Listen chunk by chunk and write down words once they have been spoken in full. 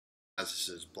This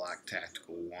is Black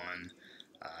Tactical One,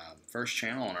 first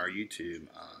channel on our YouTube.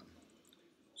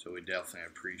 So we definitely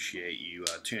appreciate you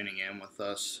tuning in with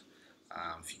us.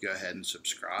 If you go ahead and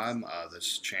subscribe,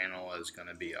 this channel is going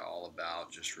to be all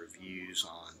about just reviews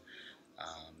on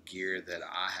gear that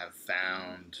I have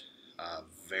found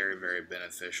very, very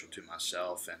beneficial to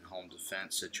myself in home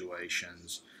defense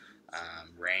situations,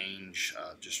 range,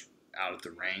 just out at the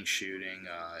range shooting,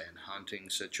 in hunting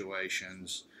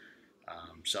situations,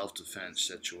 self-defense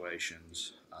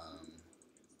situations.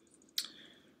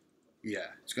 Yeah,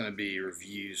 it's going to be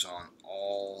reviews on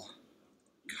all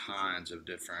kinds of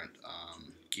different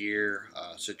gear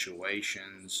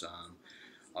situations.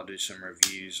 I'll do some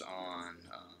reviews on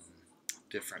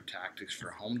different tactics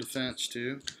for home defense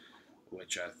too,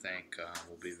 which I think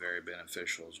will be very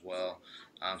beneficial as well.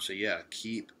 So yeah,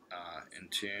 keep in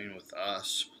tune with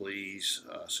us. Please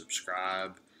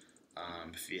subscribe.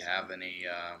 If you have any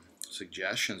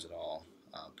suggestions at all,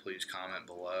 please comment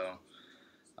below.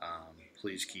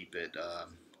 Please keep it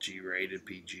G-rated,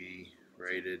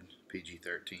 PG-rated.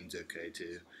 PG-13 is okay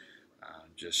too.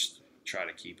 Just try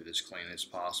to keep it as clean as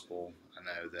possible. I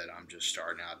know that I'm just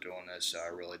starting out doing this, so I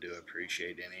really do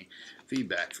appreciate any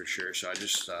feedback for sure. So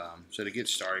so to get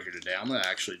started here today, I'm going to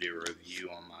actually do a review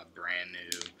on my brand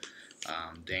new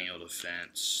Daniel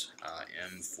Defense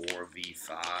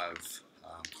M4V5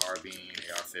 carbine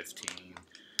AR-15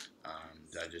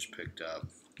 that I just picked up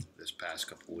this past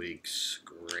couple weeks.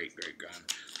 Great gun.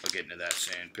 I'll get into that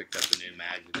soon. Picked up a new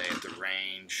mag today at the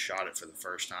range. Shot it for the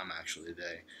first time actually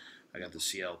today. I got the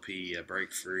CLP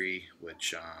Break Free,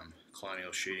 which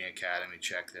Colonial Shooting Academy.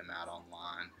 Check them out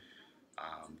online.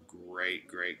 Great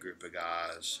group of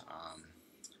guys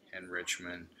in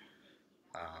Richmond.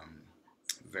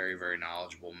 Very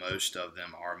knowledgeable. Most of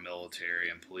them are military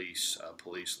and police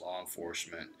law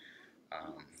enforcement.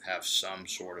 Have some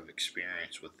sort of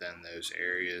experience within those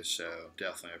areas, so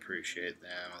definitely appreciate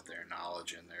them with their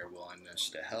knowledge and their willingness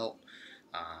to help.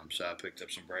 So I picked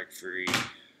up some Break Free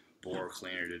bore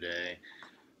cleaner today.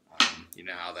 You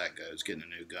know how that goes, getting a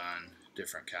new gun,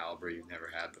 different caliber you've never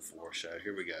had before. So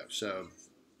here we go. So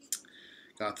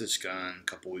got this gun a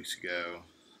couple weeks ago.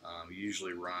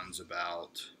 Usually runs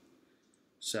about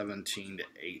 $1,700 to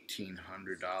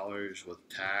 $1,800 with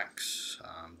tax.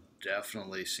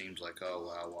 Definitely seems like, oh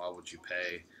wow, why would you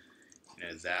pay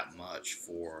that much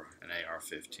for an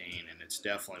AR-15? And it's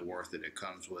definitely worth it. It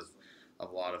comes with a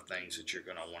lot of things that you're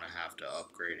going to want to have to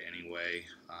upgrade anyway,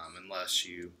 unless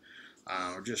you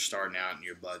are just starting out and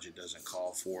your budget doesn't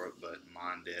call for it, but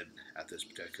mine did at this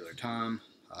particular time.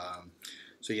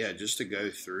 So yeah, just to go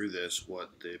through this,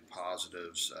 what the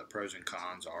positives, pros and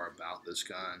cons are about this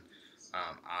gun.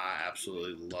 I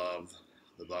absolutely love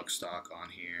the buckstock on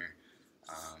here.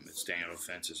 It's Daniel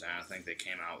Defense's, and I think they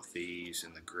came out with these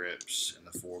and the grips and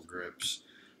the foregrips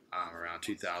around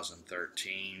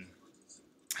 2013.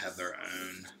 Have their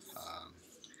own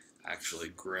actually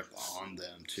grip on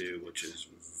them too, which is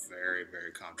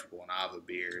very comfortable. And I have a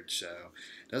beard, so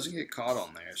it doesn't get caught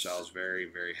on there. So I was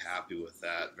very happy with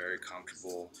that. Very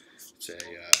comfortable. It's a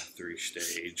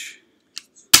 3-stage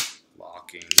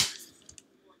locking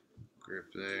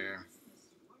grip there.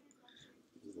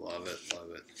 Love it.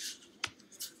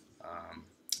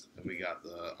 Then we got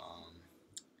the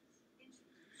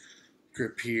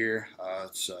grip here.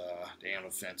 It's Daniel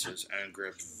Defense's own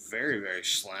grip. Very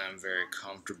slim, very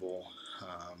comfortable.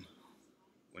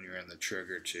 When you're in the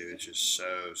trigger too, it's just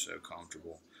so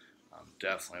comfortable.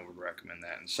 Definitely would recommend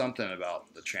that. And something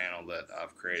about the channel that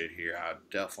I've created here, I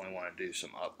definitely want to do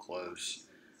some up close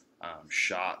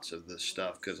shots of this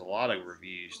stuff, because a lot of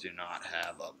reviews do not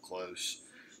have up close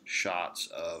shots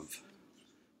of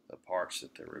the parts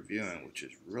that they're reviewing, which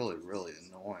is really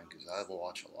annoying, because I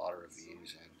watch a lot of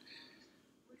reviews and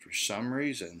for some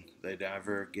reason they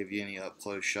never give you any up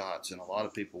close shots, and a lot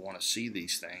of people want to see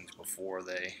these things before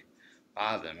they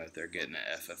buy them. If they're getting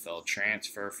an FFL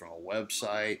transfer from a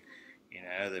website,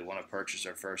 they want to purchase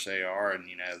their first AR, and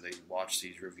they watch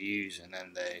these reviews and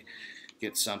then they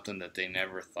get something that they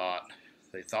never thought.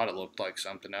 They thought it looked like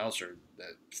something else, or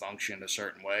that functioned a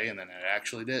certain way, and then it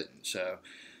actually didn't. So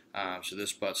so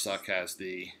this buttstock has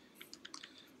the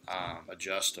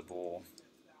adjustable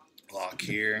lock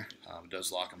here. It does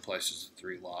lock in place as a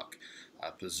 3-lock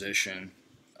position.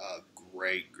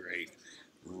 Great.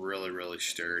 Really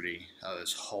sturdy.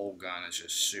 This whole gun is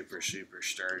just super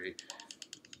sturdy.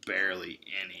 Barely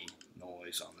any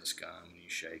noise on this gun when you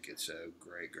shake it. So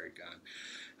great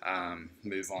gun.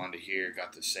 Move on to here.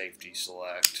 Got the safety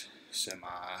select, semi-safe,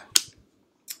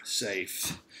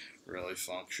 really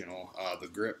functional. The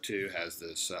grip too has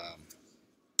this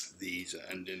these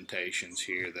indentations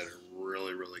here that are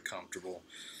really comfortable.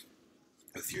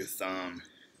 with your thumb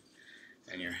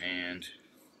and your hand.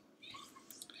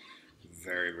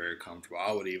 Very, very comfortable.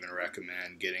 I would even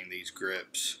recommend getting these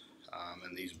grips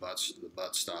and the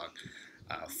buttstock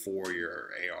for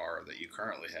your AR that you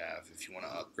currently have. If you want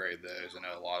to upgrade those, I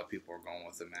know a lot of people are going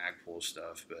with the Magpul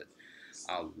stuff, but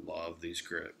I love these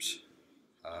grips.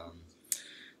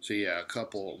 So yeah,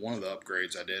 one of the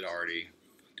upgrades I did already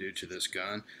do to this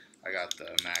gun, I got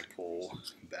the Magpul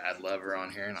bad lever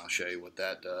on here, and I'll show you what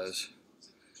that does.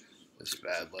 This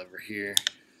bad lever here,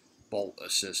 bolt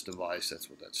assist device, that's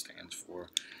what that stands for.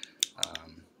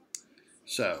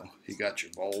 So you got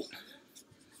your bolt,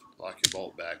 lock your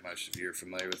bolt back. Most of you are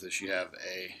familiar with this. You have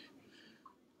a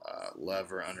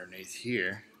lever underneath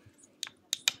here.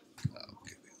 I'll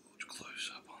give you a little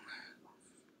close up on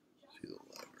that. See the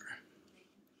lever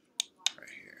right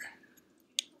here.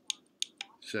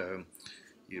 So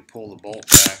you pull the bolt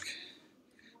back,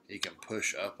 you can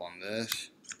push up on this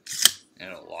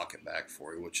and it'll lock it back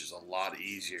for you, which is a lot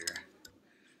easier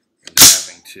than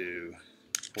having to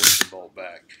push the bolt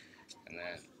back and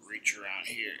then reach around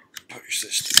here, push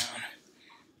this down,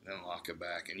 then lock it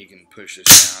back. And you can push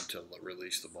this down to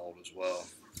release the bolt as well.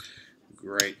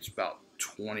 Great. It's about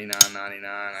 $29.99.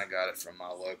 I got it from my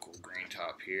local Green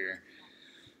Top here.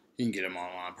 You can get them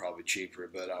online, probably cheaper,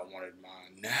 but I wanted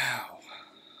mine now.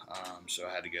 So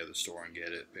I had to go to the store and get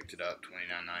it. Picked it up,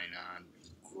 $29.99.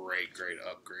 Great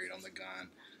upgrade on the gun.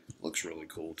 Looks really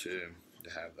cool too to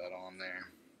have that on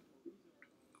there.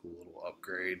 Cool little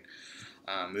upgrade.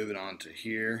 Moving on to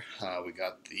here, we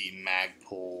got the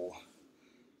Magpul.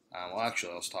 Well,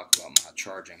 actually, let's talk about my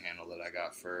charging handle that I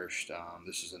got first.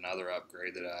 This is another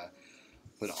upgrade that I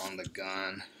put on the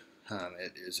gun.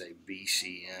 It is a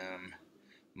BCM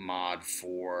Mod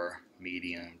 4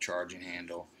 medium charging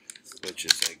handle, which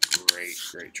is a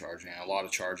great charging handle. A lot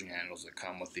of charging handles that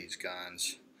come with these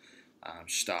guns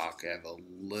stock have a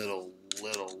little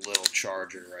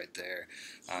charger right there.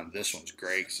 This one's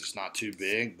great because it's not too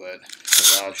big, but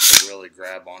it allows you to really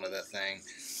grab onto that thing.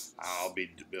 I'll be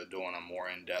doing a more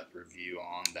in-depth review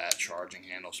on that charging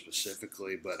handle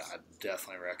specifically, but I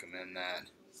definitely recommend that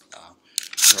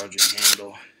charging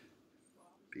handle,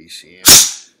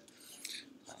 BCM.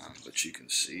 But you can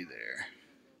see there,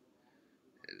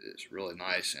 it is really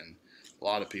nice, and a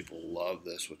lot of people love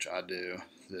this, which I do.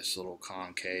 This little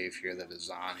concave here, the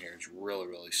design here is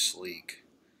really sleek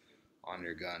on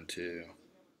your gun too,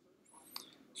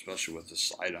 especially with the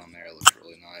sight on there. It looks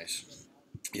really nice.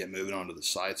 Yeah, moving on to the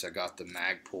sights, I got the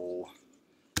Magpul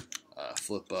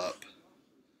flip up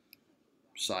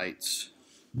sights.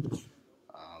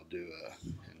 I'll do a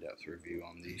in-depth review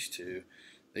on these two.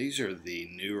 These are the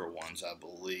newer ones, I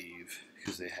believe,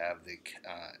 because they have the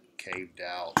caved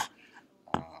out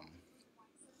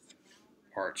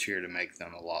parts here to make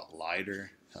them a lot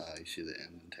lighter. You see the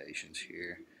indentations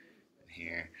here and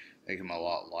here. Make them a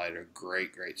lot lighter.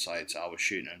 Great sights. I was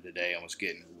shooting them today and was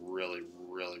getting really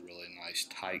nice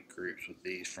tight groups with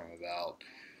these from about,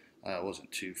 it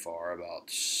wasn't too far, about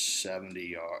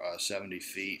 70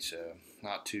 feet, so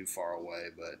not too far away,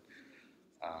 but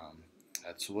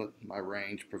that's what my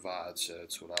range provides, so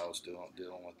that's what I was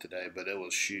dealing with today. But it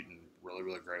was shooting really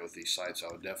great with these sights. I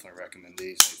would definitely recommend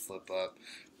these. They flip up,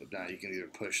 flip down. You can either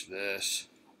push this,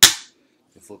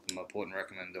 you flip them up. Wouldn't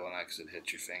recommend doing that because it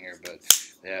hits your finger, but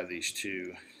they have these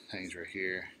two things right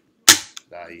here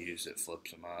that I use that flips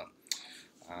them up.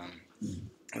 And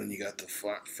then you got the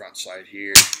front sight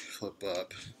here, flip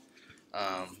up.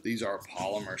 These are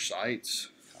polymer sights.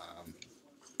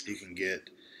 You can get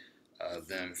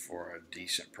them for a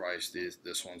decent price.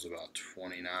 This one's about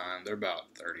 $29. They're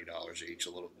about $30 each.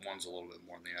 One's a little bit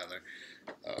more than the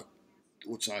other.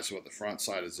 What's nice about the front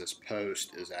sight is this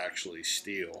post is actually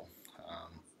steel.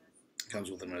 Comes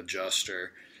with an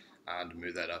adjuster to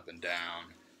move that up and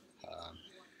down.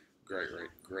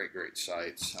 Great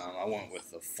sights. I went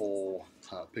with the full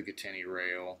Picatinny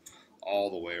rail all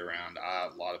the way around. A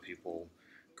lot of people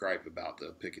gripe about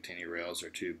the Picatinny rails. They're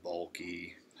too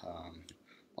bulky.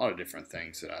 A lot of different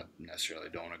things that I necessarily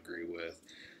don't agree with.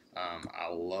 I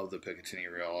love the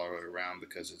Picatinny rail all the way around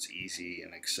because it's easy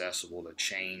and accessible to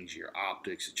change your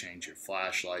optics, to change your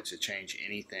flashlights, to change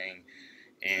anything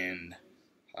in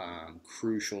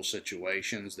crucial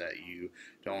situations that you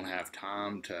don't have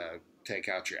time to take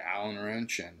out your Allen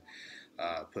wrench and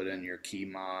put in your key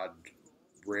mod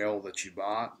rail that you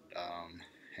bought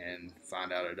and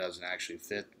find out it doesn't actually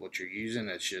fit what you're using.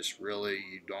 It's just really,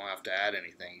 you don't have to add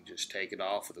anything. You just take it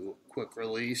off with a quick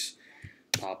release,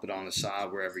 pop it on the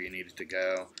side wherever you need it to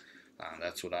go.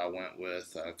 That's what I went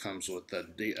with. Comes with the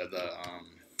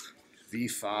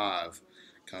V5.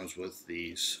 Comes with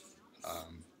these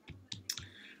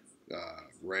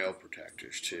rail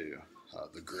protectors too.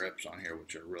 The grips on here,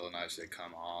 which are really nice, they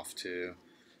come off too.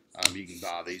 You can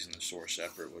buy these in the store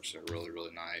separate, which are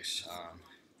really nice.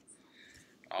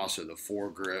 Also, the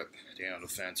foregrip, Daniel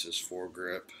Defense's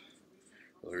foregrip.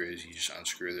 There is, you just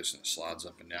unscrew this and it slides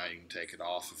up and down. You can take it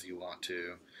off if you want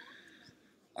to.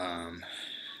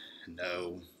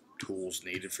 No tools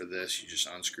needed for this. You just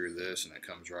unscrew this and it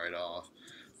comes right off.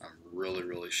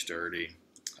 Really sturdy.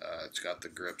 It's got the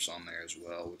grips on there as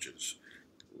well, which is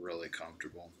really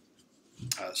comfortable.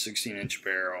 16-inch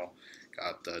barrel.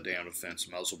 Got the Daniel Defense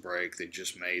muzzle brake. They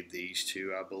just made these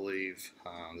two, I believe.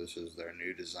 This is their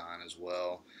new design as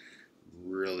well.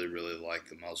 Really like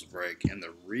the muzzle brake, and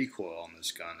the recoil on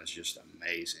this gun is just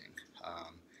amazing.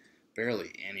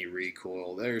 Barely any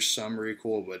recoil. There's some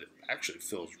recoil, but it actually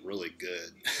feels really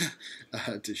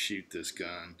good to shoot this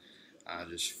gun.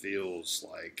 Just feels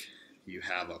like you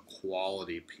have a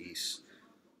quality piece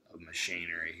of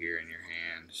machinery here in your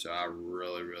hand. So I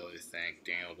really thank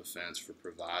Daniel Defense for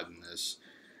providing this,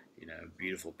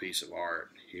 beautiful piece of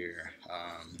art here.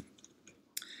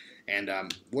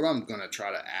 What I'm going to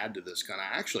try to add to this gun,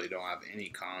 I actually don't have any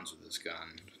cons with this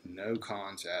gun. No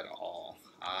cons at all.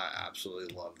 I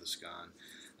absolutely love this gun.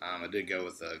 I did go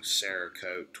with a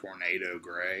Cerakote Tornado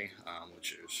Gray,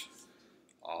 which is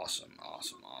awesome. I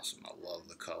love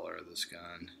the color of this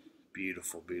gun.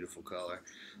 Beautiful color.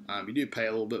 You do pay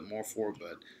a little bit more for it,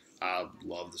 but I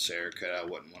love the Cerakote. I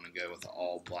wouldn't want to go with the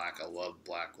all black. I love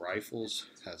black rifles.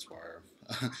 That's why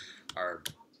our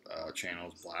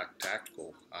channel is Black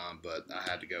Tactical. But I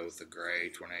had to go with the gray,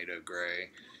 Tornado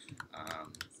Gray.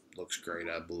 Looks great,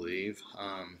 I believe.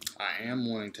 I am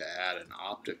wanting to add an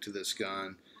optic to this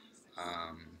gun.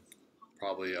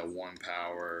 Probably a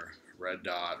 1-power red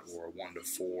dot or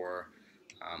 1-to-4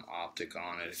 optic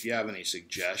on it. If you have any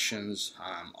suggestions,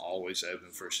 I'm always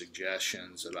open for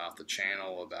suggestions about the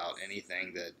channel, about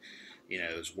anything that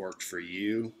has worked for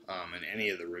you, and any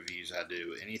of the reviews I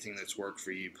do. Anything that's worked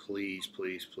for you, please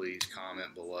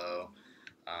comment below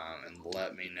and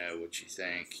let me know what you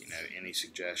think. Any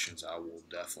suggestions, I will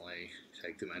definitely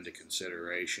take them into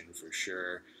consideration for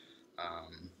sure.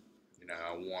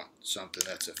 I want something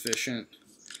that's efficient,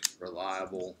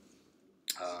 reliable.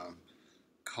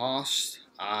 Cost,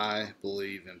 I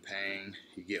believe in paying.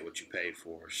 You get what you pay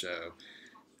for. So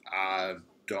I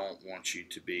don't want you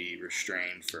to be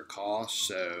restrained for cost.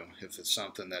 So if it's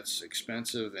something that's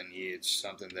expensive and it's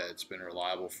something that's been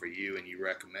reliable for you and you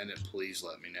recommend it, please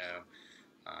let me know.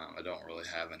 I don't really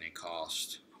have any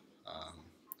cost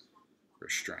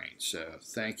restraint. So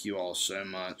thank you all so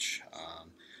much.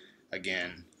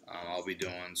 Again, I'll be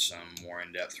doing some more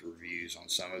in-depth reviews on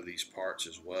some of these parts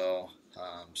as well.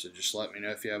 So just let me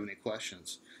know if you have any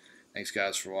questions. Thanks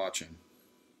guys for watching.